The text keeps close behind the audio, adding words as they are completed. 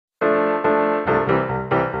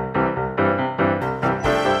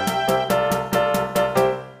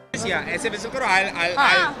Yeah, ऐसे whistle करो.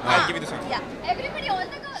 I'll give you the song. Yeah. Everybody, all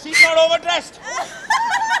the girls. She's not overdressed.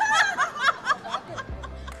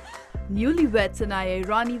 Newlywed Sanaya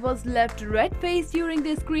Irani was left red-faced during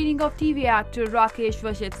the screening of TV actor Raqesh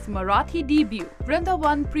Vashisth's Marathi debut,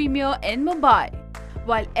 Vrundavan premiere in Mumbai.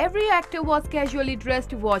 While every actor was casually dressed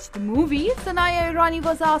to watch the movie, Sanaya Irani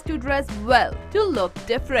was asked to dress well to look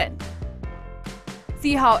different.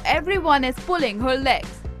 See how everyone is pulling her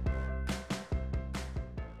legs.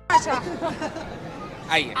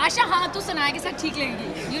 आइए. आशा हाँ तो सनाया के साथ ठीक लगेगी.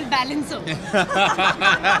 You'll balance her.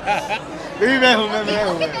 मैं हूँ.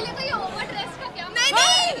 पहले तो ये overdress का क्या?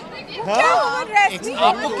 नहीं. क्या overdress?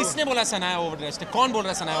 आपको किसने बोला सनाया overdressed है? कौन बोल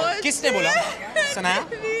रहा है सनाया? किसने बोला? Sanaya?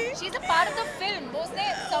 She's a part of the film. वो उसने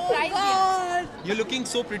surprise दिया. You're looking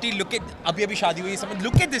so pretty. Look at अभी शादी हुई है समझ.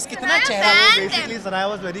 Look at this कितना चेहरा. Basically, Sanaya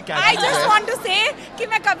was very casual. I just want to say कि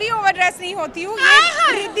मैं कभी overdress नहीं होती हूँ.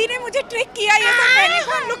 ये रिद्धि ने मुझे trick किया ये सब पहनने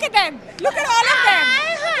को. Look at them. Look at all of them.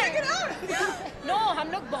 No, हम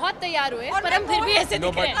लोग बहुत तैयार हुए पर हम फिर भी ऐसे No,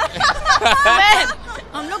 दिख रहे हैं.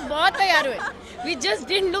 हम लोग बहुत तैयार हुए. We just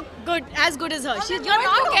didn't look good as good as her. You're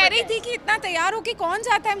not कह रही थी कि इतना तैयार हो कि कौन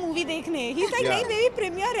जाता है मूवी देखने. He's like नहीं बेबी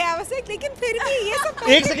प्रीमियर है आवश्यक लेकिन फिर भी ये सब.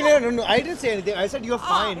 एक second. No, I didn't say anything. I said you're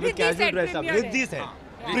fine with casual dress up. Riddhi said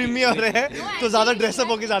premiere है तो ज़्यादा ड्रेस अप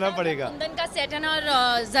होके जाना पड़ेगा. कुंदन का सेट है और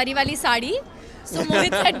जरी वाली sari. So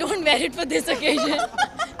Mohit said don't wear it for this occasion.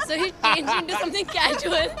 So he changed into something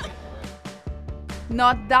casual.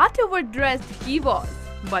 Not that overdressed he was,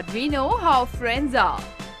 but we know how friends are.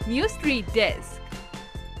 Newzstreet Desk.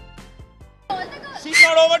 She's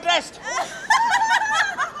not overdressed.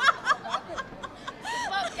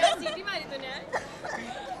 क्या सीटी मारी तूने?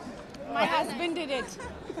 My husband did it.